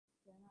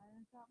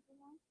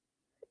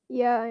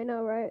Yeah, I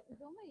know, right?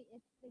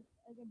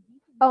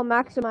 Oh,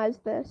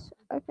 maximize this.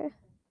 Okay.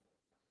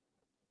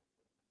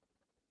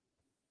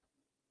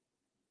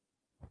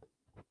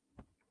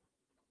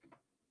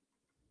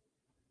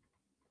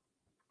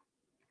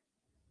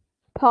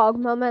 Pog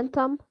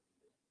momentum.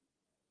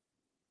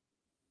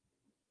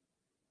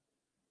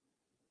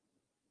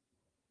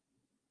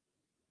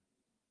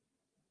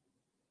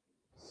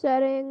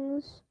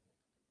 Settings.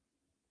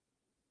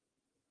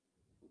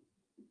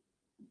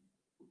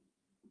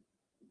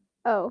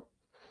 Oh,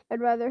 I'd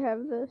rather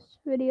have this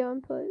video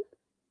input.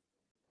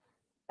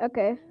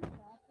 Okay.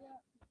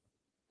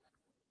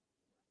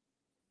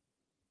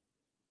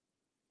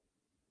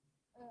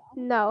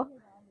 No.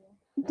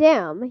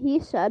 Damn, he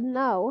said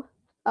no.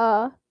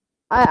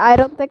 I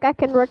don't think I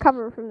can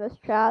recover from this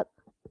chat.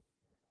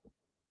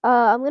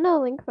 I'm gonna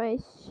link my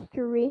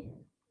stream.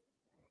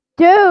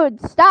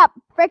 Dude, stop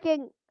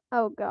freaking.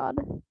 Oh god.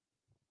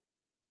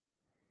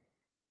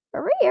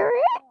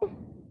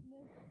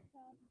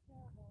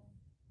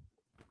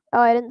 Oh,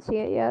 I didn't see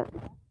it yet.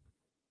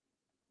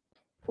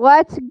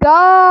 Let's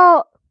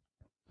go!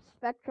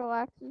 Spectral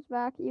Axe is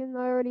back, even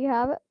though I already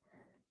have it.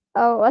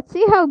 Oh, let's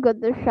see how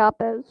good this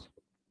shop is.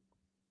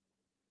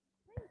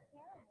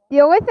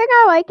 The only thing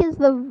I like is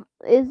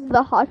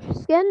the Hush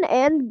skin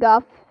and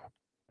Guff.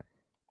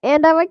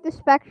 And I like the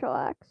Spectral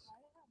Axe.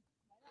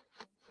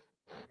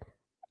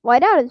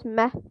 Whiteout is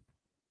meh.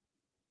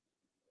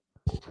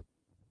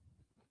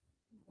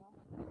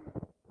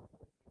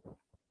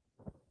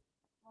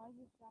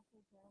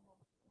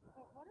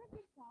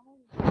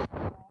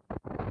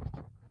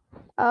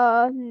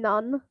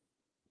 None.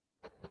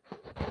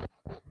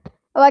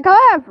 Like,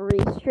 I have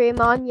Restream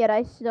on, yet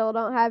I still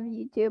don't have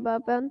YouTube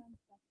open.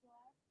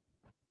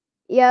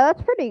 Yeah,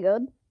 that's pretty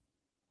good.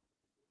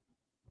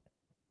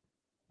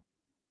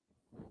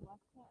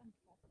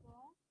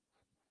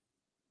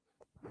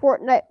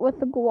 Fortnite with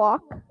the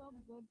guac.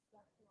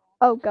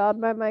 Oh god,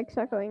 my mic's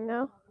echoing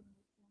now.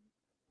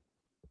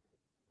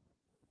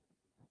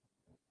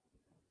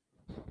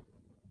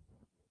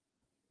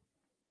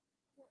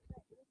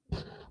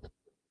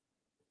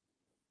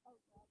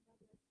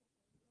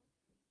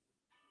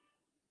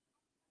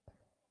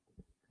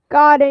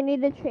 God, I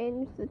need to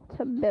change the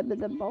to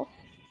bibbidable.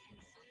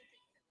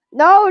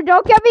 No,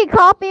 don't get me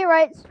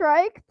copyright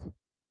striked.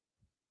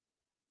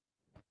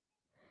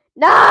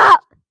 No!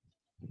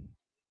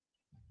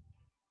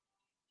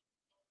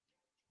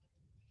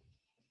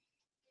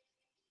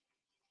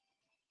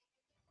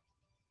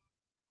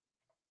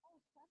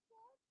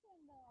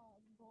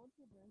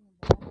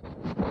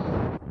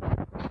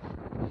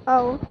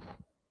 Oh.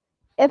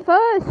 If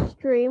a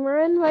streamer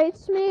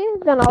invites me,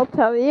 then I'll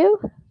tell you.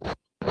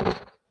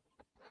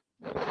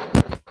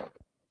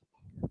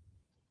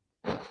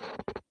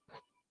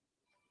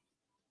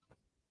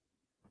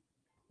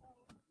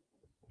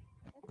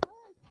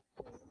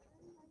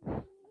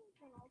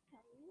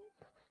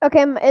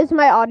 Okay, is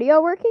my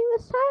audio working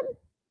this time?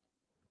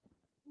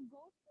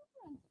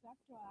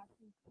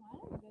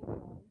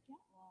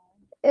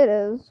 It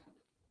is.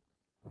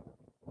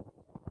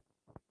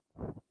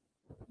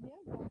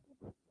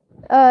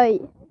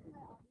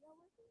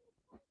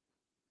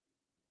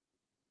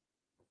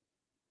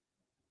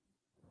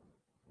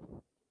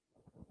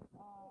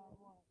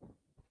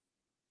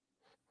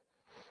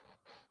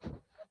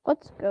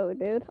 Let's go,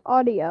 dude.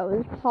 Audio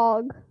is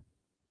Pog.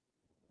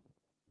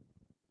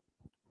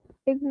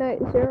 Ignite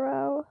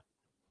 0.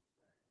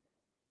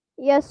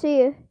 Yeah,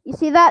 see. You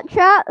see that,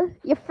 chat?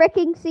 You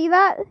freaking see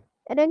that?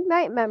 An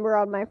Ignite member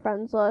on my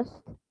friends list.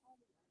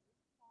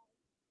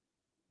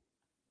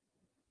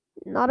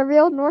 Not a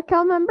real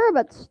NorCal member,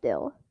 but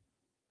still.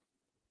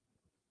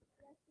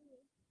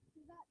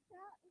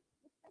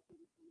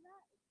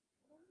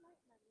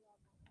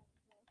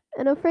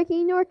 And a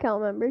freaking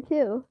NorCal member,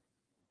 too.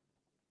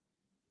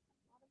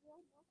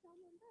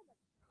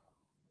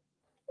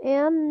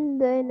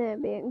 And an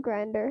ambient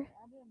grinder.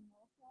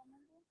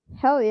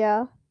 Hell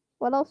yeah.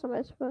 What else am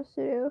I supposed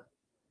to do?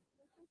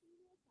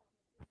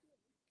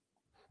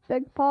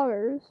 Big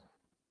poggers.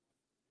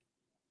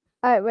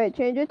 Alright, wait,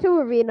 change it to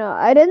arena.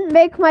 I didn't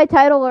make my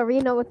title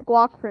arena with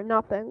guac for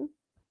nothing.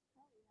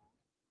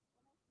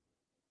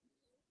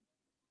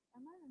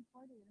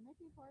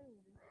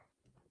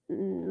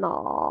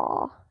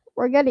 Nah.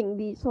 We're getting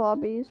these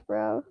lobbies,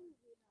 bro.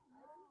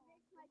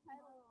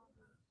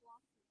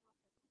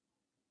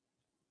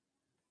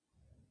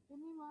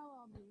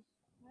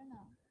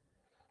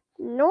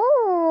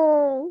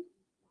 No.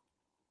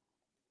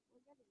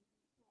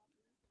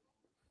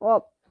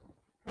 Well,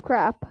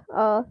 crap.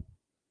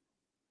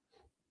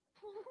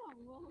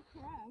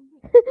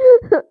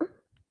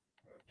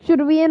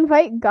 Should we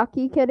invite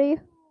Gucky Kitty?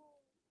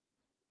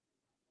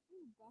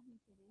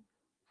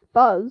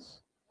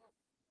 Buzz.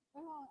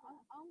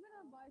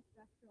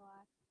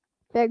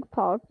 Big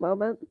Pog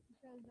moment.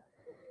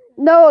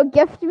 No,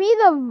 gift me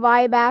the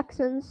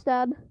Vibax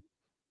instead.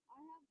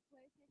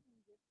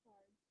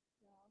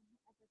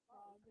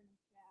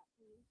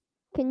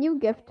 Can you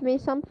gift me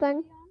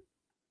something?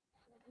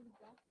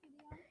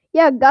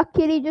 Yeah, Guck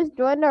Kitty just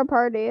joined our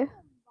party.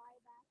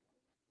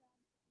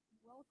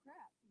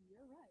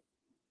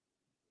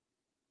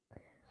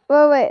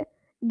 Wait.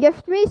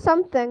 Gift me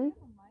something.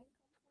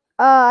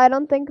 I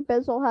don't think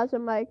Bizzle has a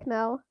mic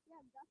now.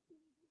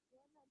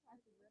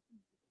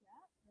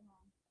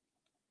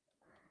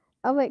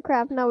 Oh wait,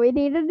 crap. No, we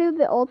need to do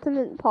the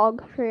ultimate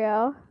Pog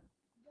trio.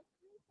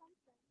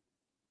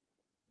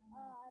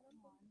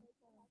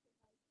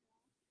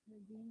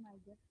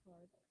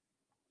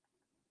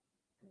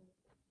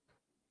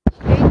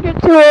 Change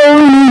it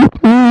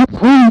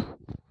to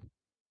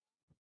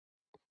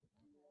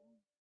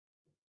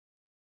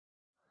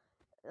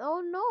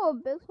Oh no,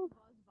 Bizzle.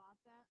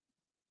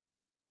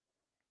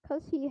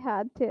 Because he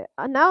had to.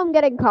 Now I'm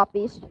getting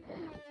copies.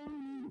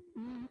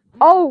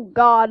 Oh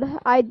god,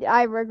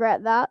 I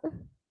regret that.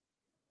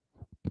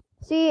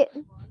 See,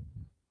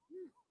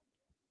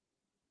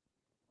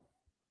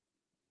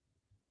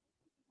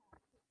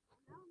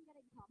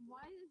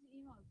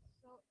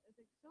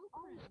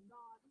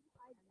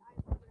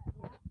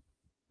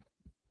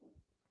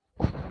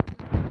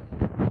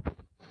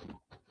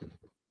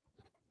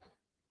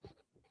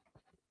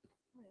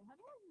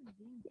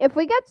 if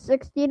we get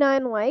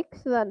 69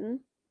 likes,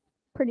 then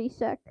pretty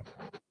sick.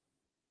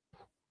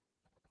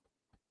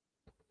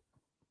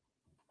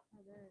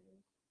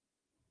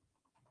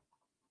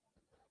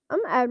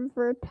 I'm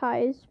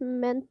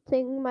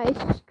advertisementing my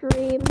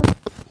stream.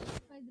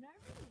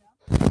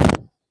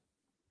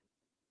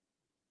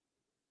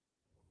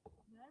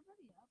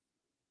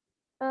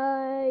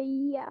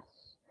 Yes.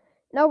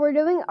 No, we're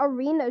doing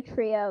arena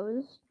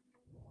trios.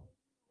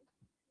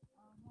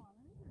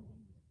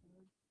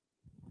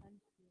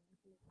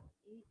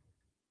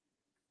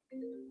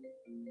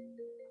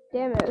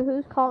 Damn it,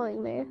 who's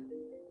calling me?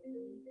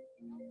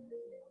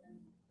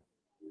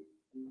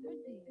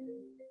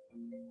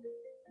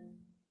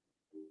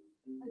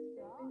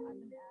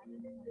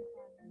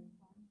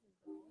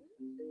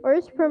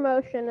 Where's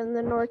promotion in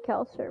the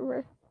NorCal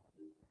server?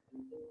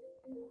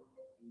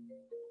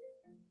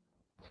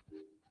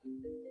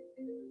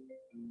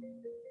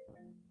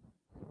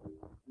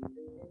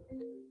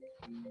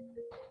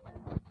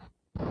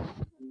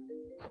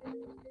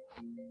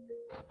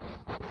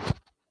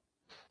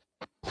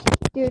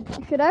 Dude,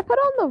 should I put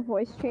on the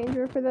voice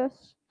changer for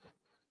this?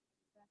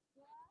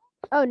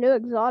 Oh, new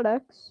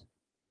exotics.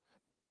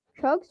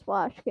 Chug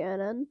Splash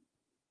Cannon.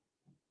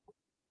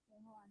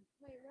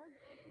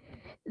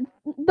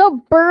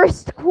 The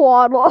Burst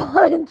Quad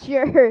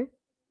Launcher.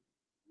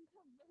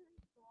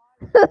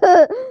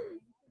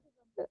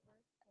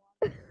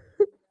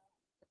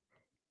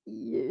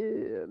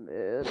 Yeah,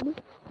 man.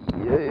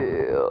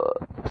 Yeah.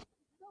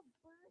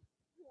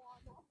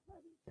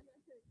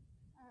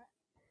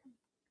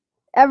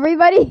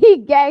 Everybody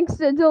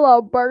gangster until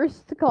a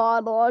Burst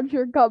Quad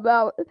Launcher come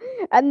out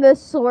and the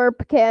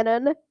Slurp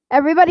Cannon.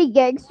 Everybody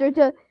gangster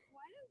to.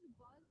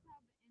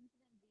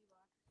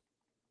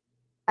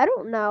 I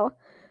don't know.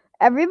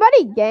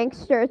 Everybody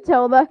gangster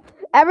till the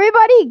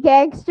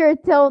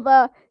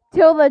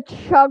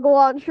chug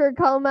launcher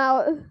come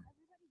out.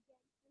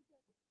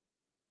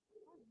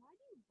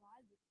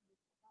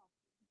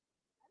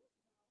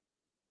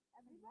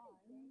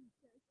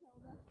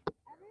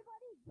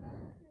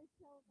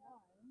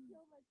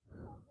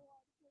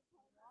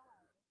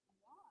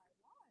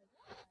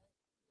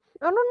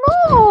 I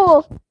don't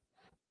know.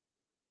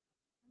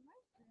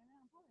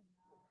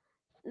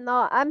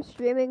 No, I'm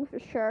streaming for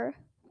sure.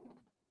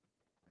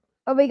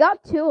 Oh, we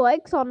got 2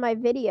 likes on my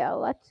video.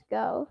 Let's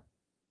go.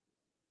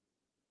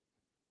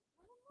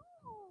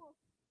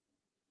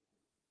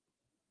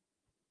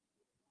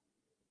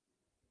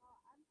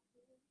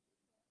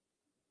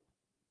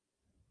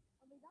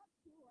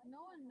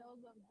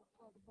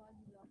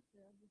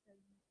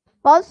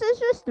 Buzz is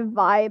just a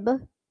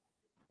vibe.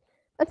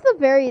 That's the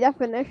very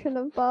definition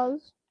of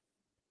Buzz.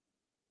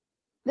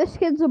 This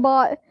kid's a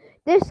bot.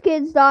 This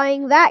kid's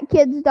dying. That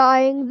kid's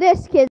dying.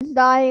 This kid's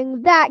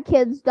dying. That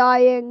kid's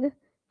dying.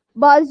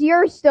 Buzz,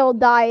 you're still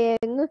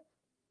dying.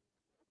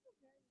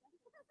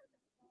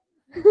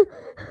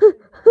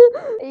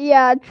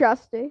 Yeah,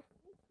 trusty.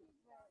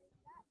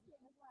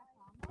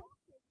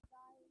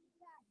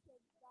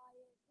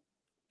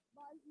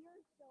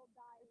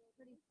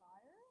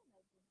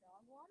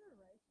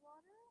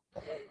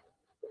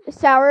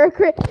 Sour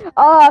cream.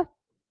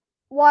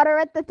 Water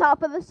at the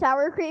top of the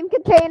sour cream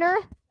container.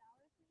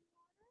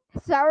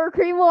 Sour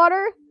cream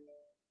water.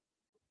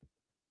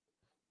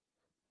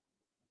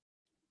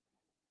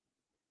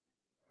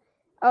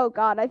 Oh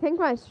god, I think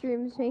my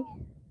stream's me.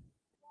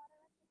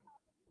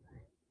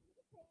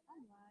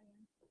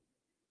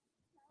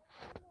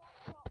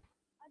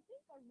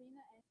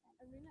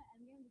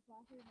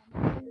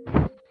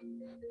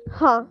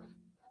 Huh.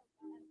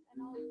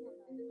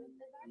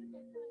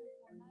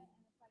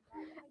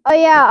 Oh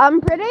yeah,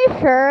 I'm pretty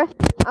sure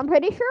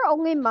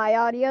only my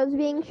audio is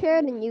being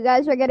shared and you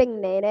guys are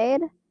getting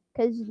nade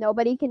because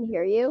nobody can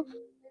hear you.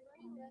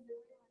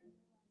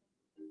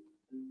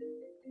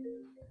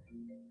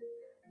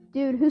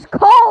 Dude, who's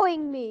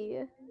calling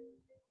me?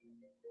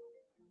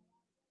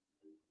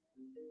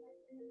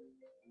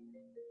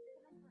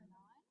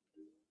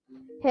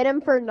 Hit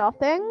him for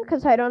nothing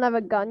because I don't have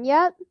a gun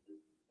yet.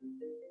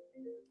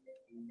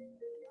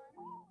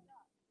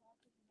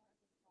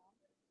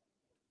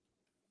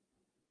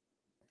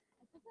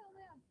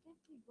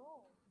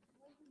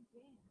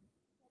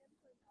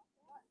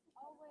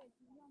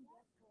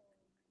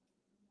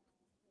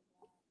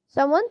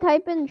 Someone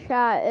type in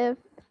chat if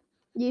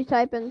you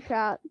type in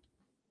chat.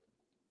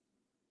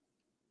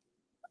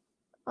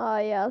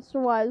 Yes,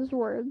 wise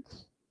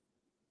words.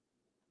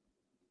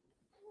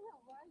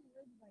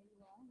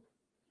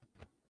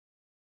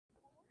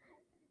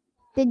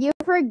 Did you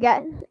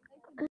forget?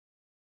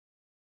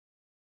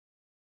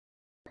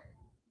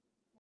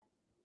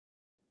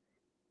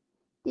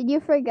 Did you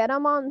forget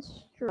I'm on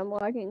stream? I'm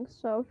lagging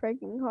so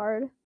freaking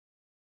hard.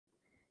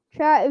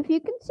 Chat, if you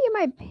can see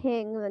my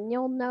ping, then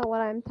you'll know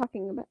what I'm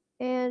talking about.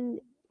 And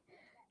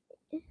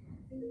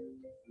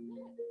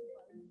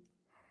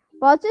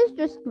Buzz is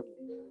just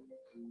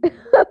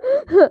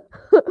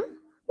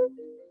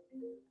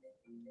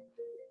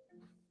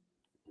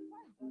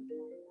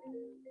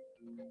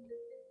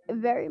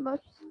very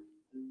much.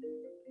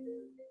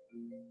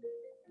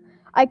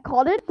 I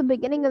called it at the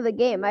beginning of the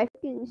game. I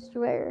fucking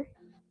swear.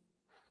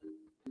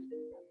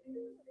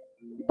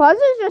 Buzz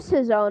is just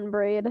his own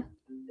breed.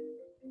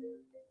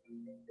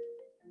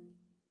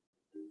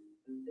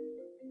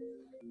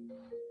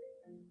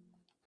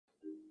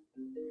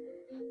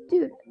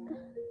 Dude.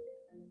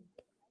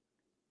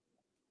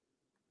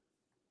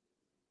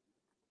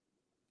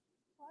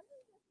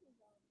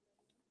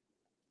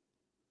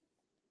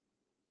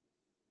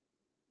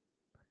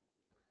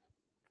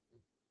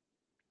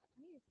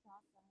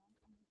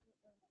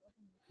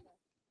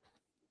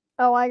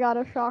 Oh, I got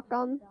a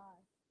shotgun.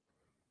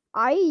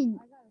 I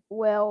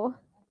will.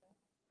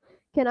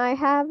 Can I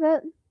have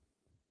it?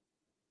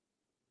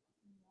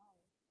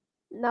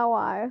 No,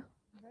 I.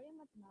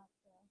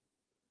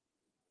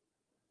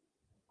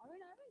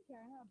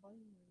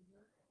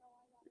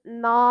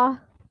 Nah.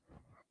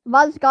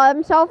 Buzz got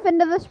himself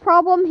into this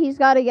problem. He's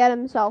got to get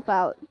himself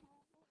out.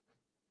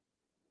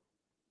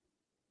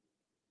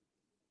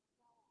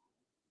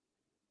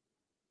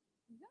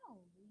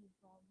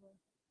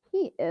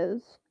 He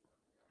is.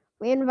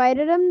 We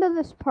invited him to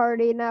this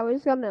party. Now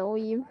he's gonna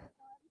leave.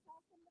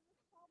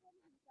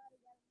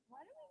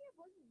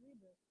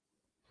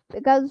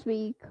 Because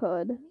we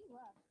could.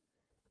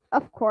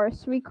 Of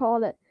course, we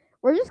called it.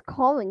 We're just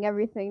calling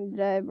everything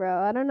today,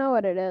 bro. I don't know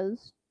what it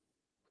is.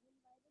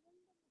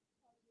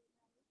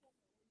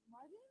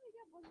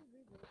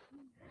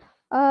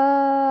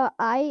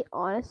 I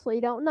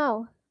honestly don't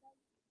know.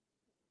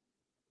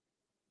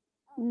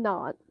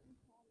 Not.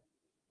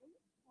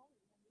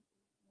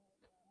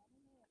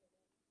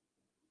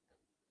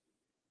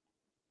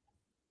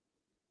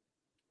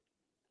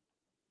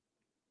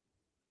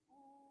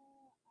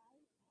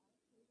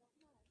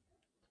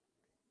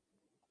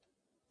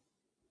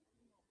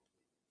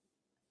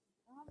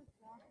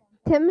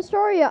 Tim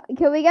Soriano.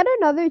 Can we get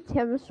another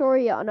Tim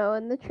Soriano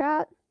in the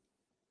chat?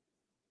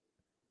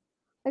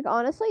 Like,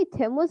 honestly,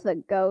 Tim was the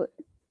GOAT.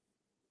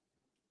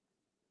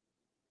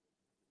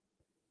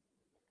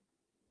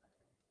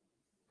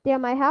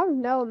 Damn, I have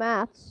no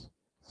maths.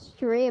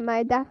 Stream,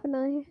 I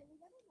definitely.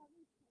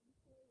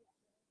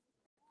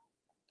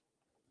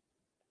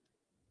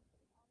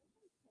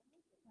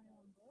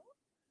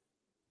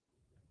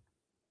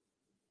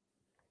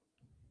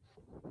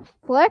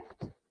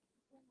 Flicked?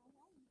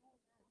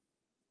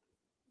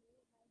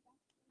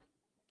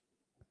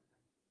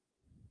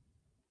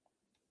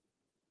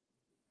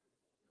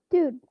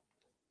 Dude.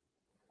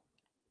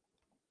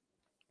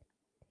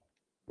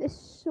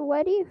 This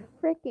sweaty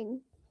freaking.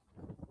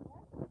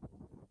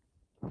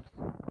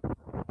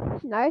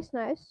 Nice,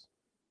 nice.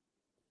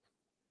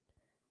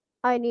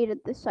 I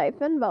needed the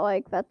siphon, but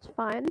like, that's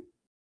fine.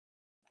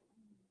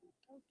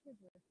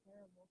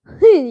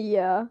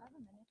 Yeah.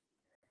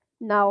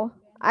 No.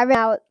 I ran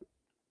out.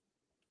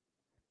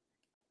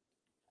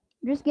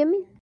 Just give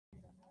me.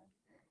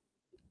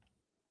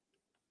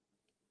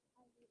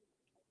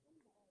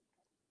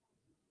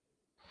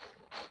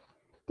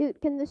 Dude,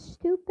 can the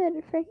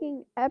stupid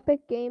freaking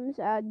Epic Games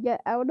ad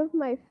get out of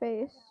my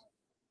face?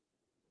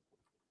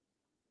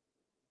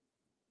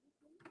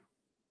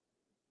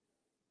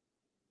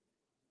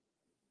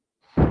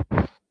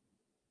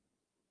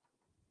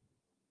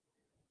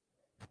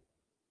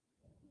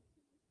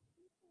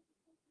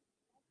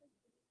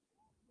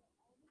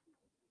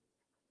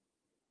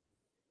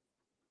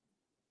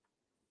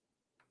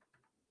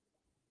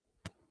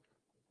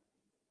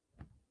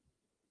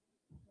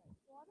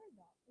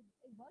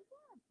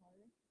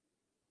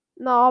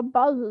 No,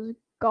 Buzz is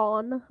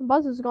gone.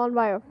 Buzz is gone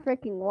by a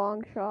freaking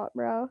long shot,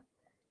 bro.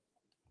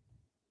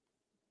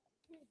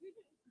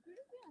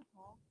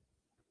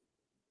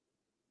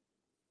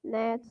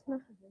 Nah, it's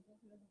not.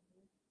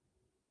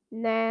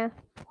 Nah.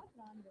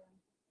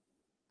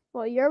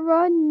 Well, you're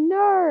a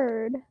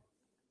nerd.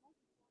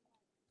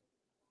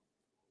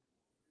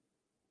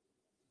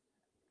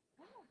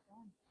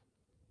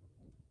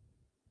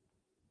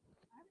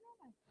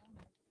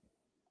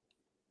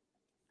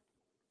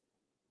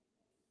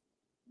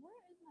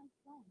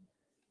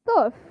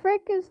 The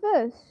frick is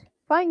this?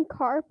 Find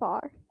car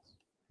parts.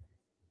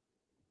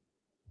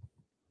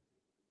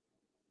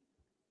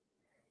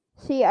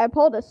 see, I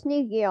pulled a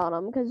sneaky on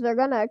them because they're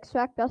gonna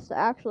expect us to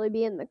actually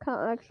be in the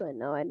actually,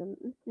 no, I didn't.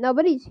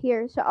 Nobody's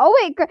here. So, oh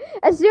wait,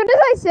 as soon as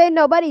I say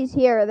nobody's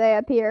here, they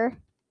appear.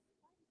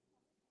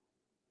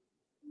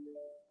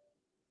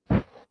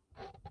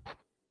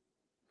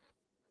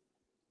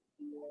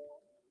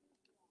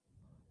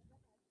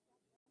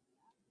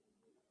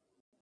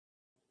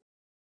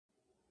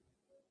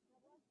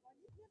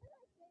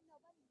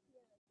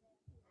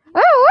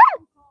 Oh,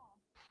 what?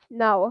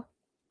 No.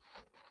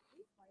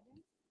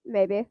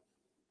 Maybe.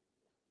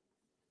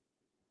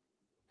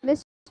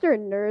 Mr.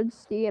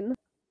 Nerdstein.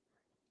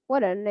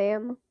 What a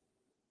name.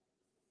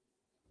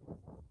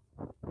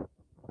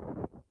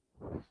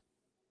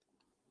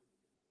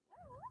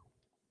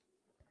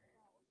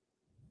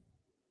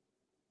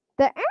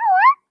 The Owl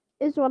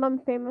is what I'm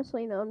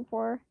famously known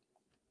for.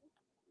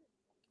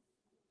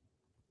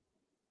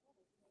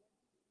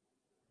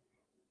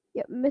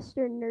 Yep,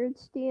 Mr.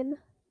 Nerdstein.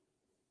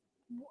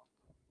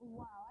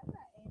 Wow, I got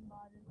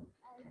aimbotted.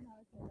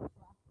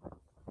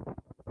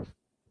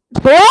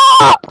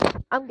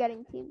 I'm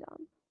getting teamed on.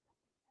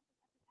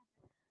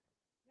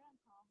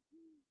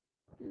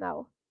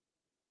 No.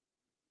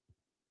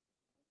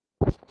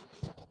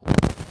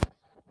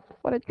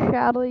 What a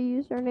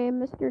chatty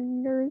username, Mr.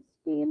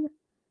 Nerdstein.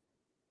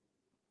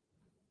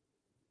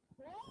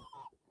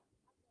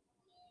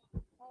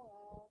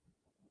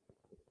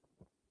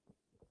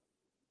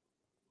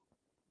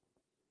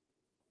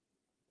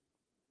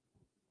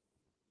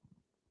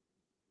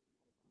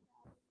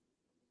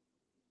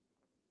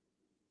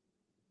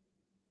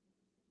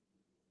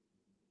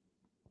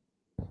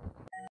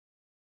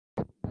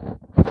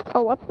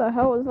 Oh, what the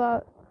hell is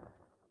that?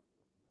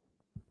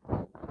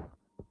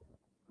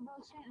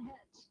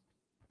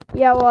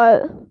 Yeah,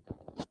 what?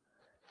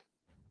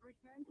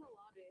 Return to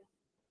lobby.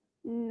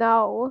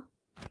 No.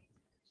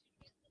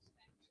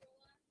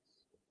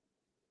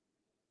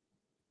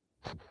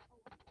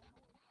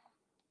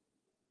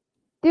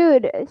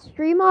 Dude,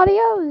 stream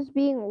audio is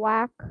being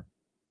whack.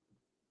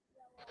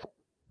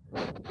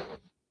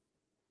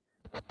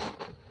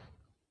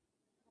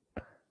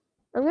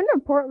 I'm gonna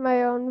report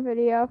my own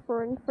video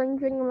for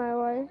infringing my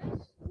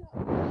rights.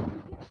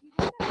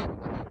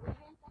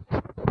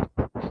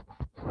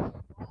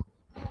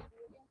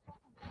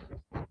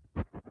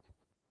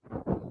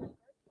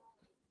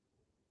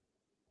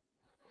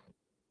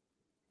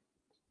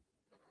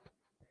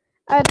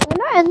 I'm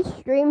gonna end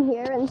stream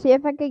here and see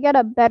if I could get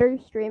a better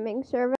streaming service.